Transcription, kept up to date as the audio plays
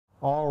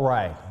All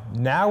right,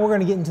 now we're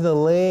gonna get into the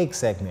leg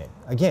segment.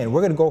 Again,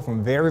 we're gonna go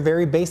from very,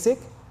 very basic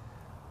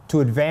to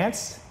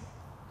advanced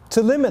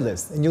to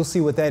limitless, and you'll see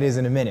what that is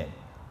in a minute.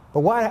 But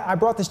why I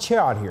brought this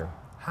chair out here,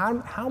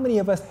 how many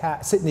of us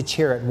sit in the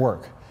chair at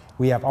work?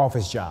 We have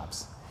office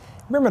jobs.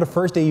 Remember the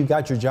first day you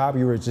got your job,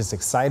 you were just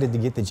excited to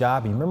get the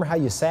job, and you remember how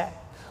you sat?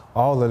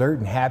 All alert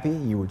and happy,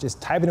 you were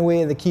just typing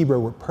away at the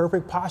keyboard with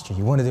perfect posture.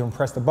 You wanted to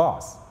impress the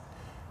boss.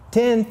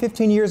 10,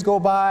 15 years go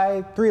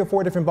by, 3 or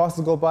 4 different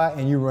bosses go by,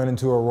 and you run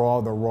into the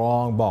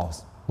wrong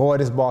boss. Boy,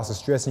 this boss is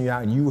stressing you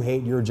out and you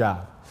hate your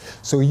job.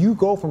 So you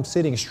go from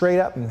sitting straight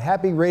up and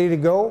happy, ready to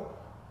go,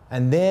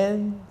 and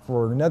then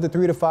for another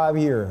 3 to 5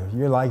 years,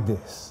 you're like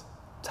this,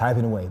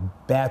 typing away,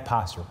 bad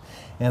posture.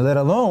 And let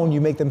alone you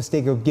make the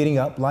mistake of getting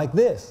up like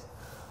this.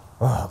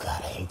 Oh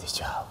God, I hate this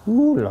job.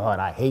 Ooh, Lord,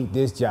 I hate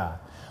this job.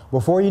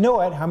 Before you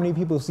know it, how many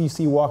people you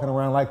see walking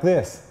around like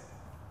this?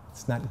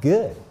 It's not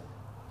good.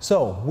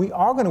 So we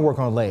are going to work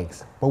on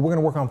legs, but we're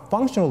going to work on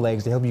functional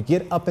legs to help you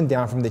get up and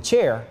down from the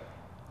chair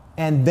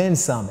and then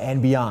some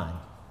and beyond.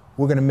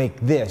 We're going to make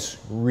this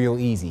real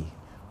easy.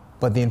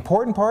 But the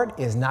important part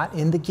is not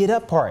in the get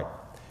up part.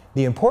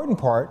 The important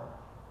part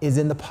is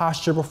in the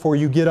posture before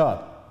you get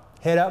up.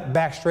 Head up,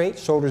 back straight,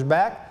 shoulders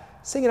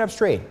back, sitting up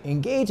straight,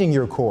 engaging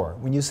your core.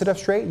 When you sit up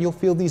straight, you'll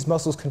feel these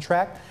muscles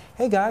contract.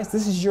 Hey guys,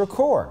 this is your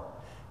core.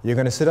 You're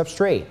going to sit up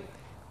straight.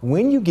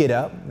 When you get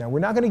up, now we're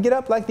not going to get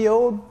up like the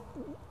old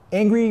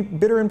angry,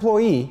 bitter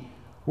employee.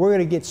 We're going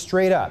to get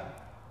straight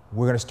up.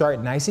 We're going to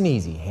start nice and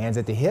easy. Hands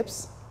at the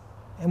hips,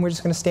 and we're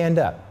just going to stand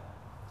up.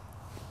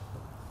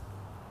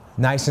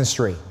 Nice and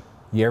straight.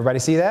 You everybody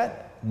see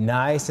that?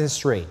 Nice and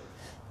straight.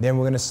 Then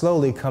we're going to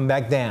slowly come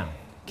back down,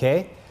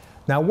 okay?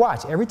 Now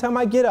watch, every time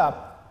I get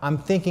up, I'm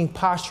thinking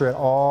posture at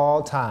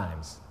all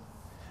times.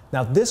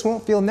 Now this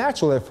won't feel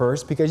natural at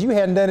first because you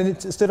hadn't done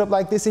it, stood up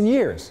like this in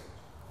years.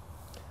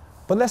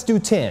 But let's do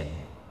 10.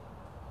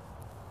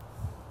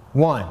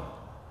 1.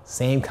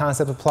 Same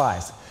concept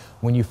applies.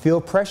 When you feel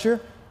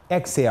pressure,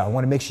 exhale. I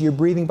want to make sure you're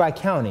breathing by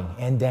counting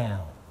and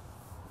down.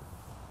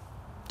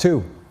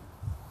 2.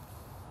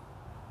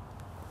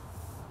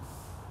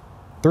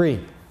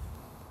 3.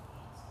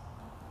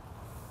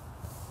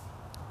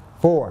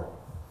 4.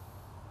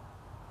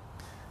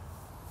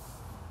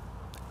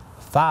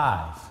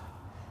 5.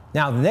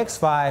 Now the next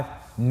 5,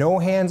 no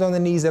hands on the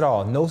knees at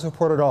all, no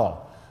support at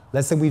all.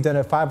 Let's say we've done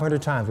it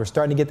 500 times. We're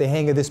starting to get the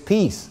hang of this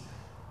piece.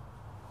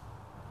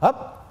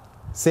 Up.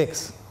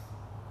 6.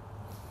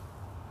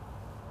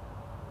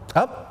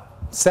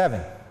 Up.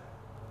 7.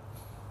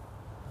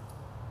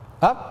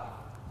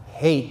 Up.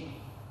 8.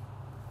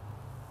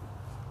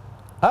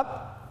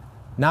 Up.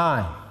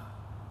 9.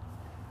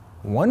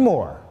 One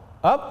more.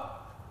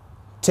 Up.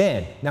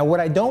 10. Now what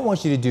I don't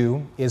want you to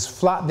do is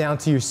flop down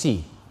to your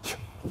seat.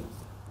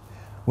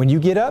 When you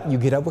get up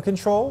with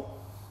control.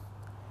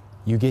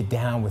 You get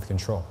down with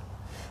control.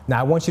 Now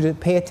I want you to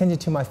pay attention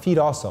to my feet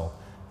also.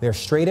 They're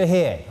straight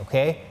ahead,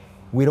 okay?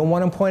 We don't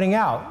want them pointing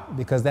out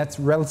because that's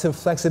relative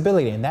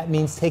flexibility, and that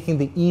means taking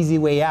the easy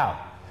way out.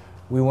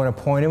 We want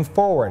to point them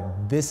forward.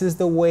 This is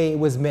the way it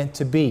was meant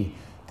to be.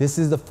 This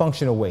is the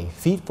functional way.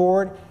 Feet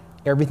forward,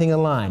 everything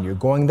aligned. You're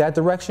going that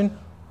direction,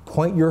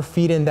 point your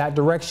feet in that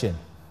direction.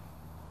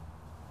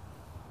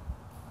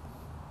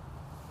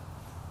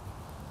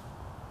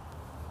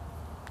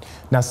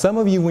 Now some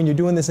of you, when you're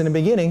doing this in the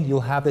beginning,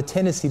 you'll have the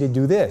tendency to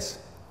do this.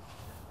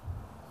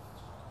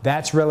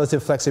 That's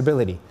relative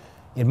flexibility.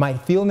 It might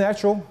feel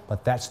natural,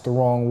 but that's the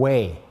wrong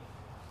way.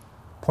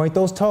 Point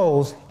those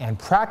toes and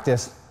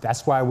practice.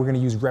 That's why we're going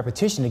to use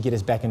repetition to get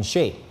us back in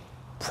shape.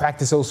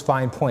 Practice those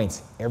fine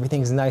points.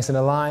 Everything's nice and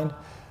aligned.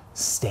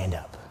 Stand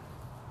up.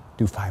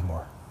 Do 5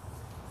 more.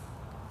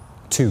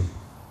 2.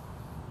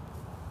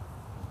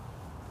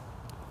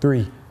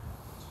 3.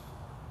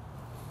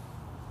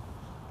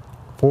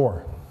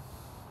 4.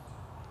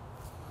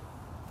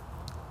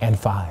 And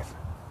 5.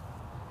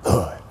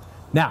 Good.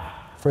 Now,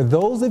 for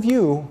those of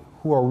you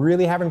who are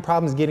really having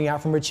problems getting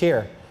out from a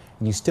chair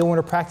and you still want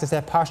to practice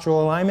that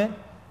postural alignment,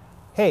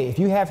 hey, if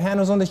you have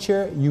handles on the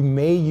chair, you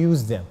may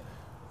use them,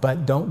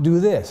 but don't do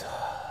this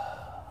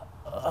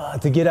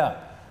to get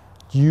up.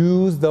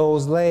 Use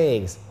those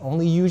legs.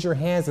 Only use your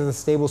hands as a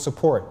stable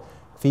support.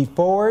 Feet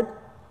forward,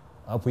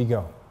 up we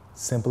go.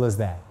 Simple as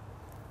that.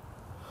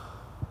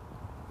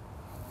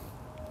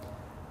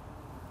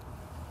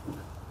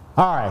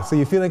 All right, so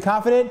you're feeling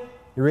confident?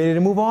 You ready to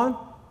move on?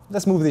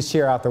 Let's move this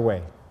chair out the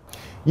way.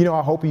 You know,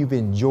 I hope you've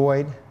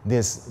enjoyed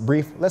this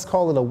brief, let's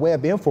call it a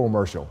web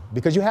infomercial,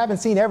 because you haven't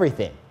seen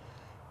everything.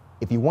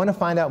 If you want to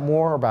find out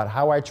more about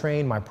how I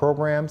train, my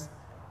programs,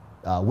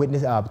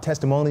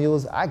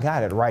 testimonials, I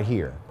got it right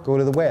here. Go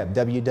to the web,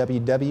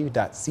 www.cjff.org.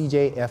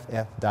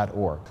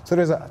 So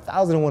there's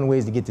 1,001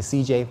 ways to get to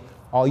CJ.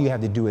 All you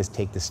have to do is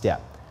take the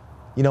step.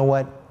 You know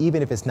what?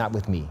 Even if it's not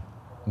with me,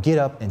 get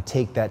up and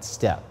take that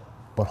step.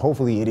 But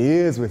hopefully it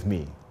is with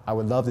me. I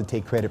would love to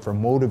take credit for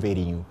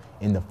motivating you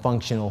in the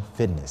functional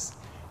fitness.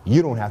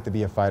 You don't have to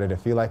be a fighter to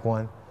feel like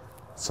one,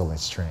 so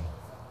let's train.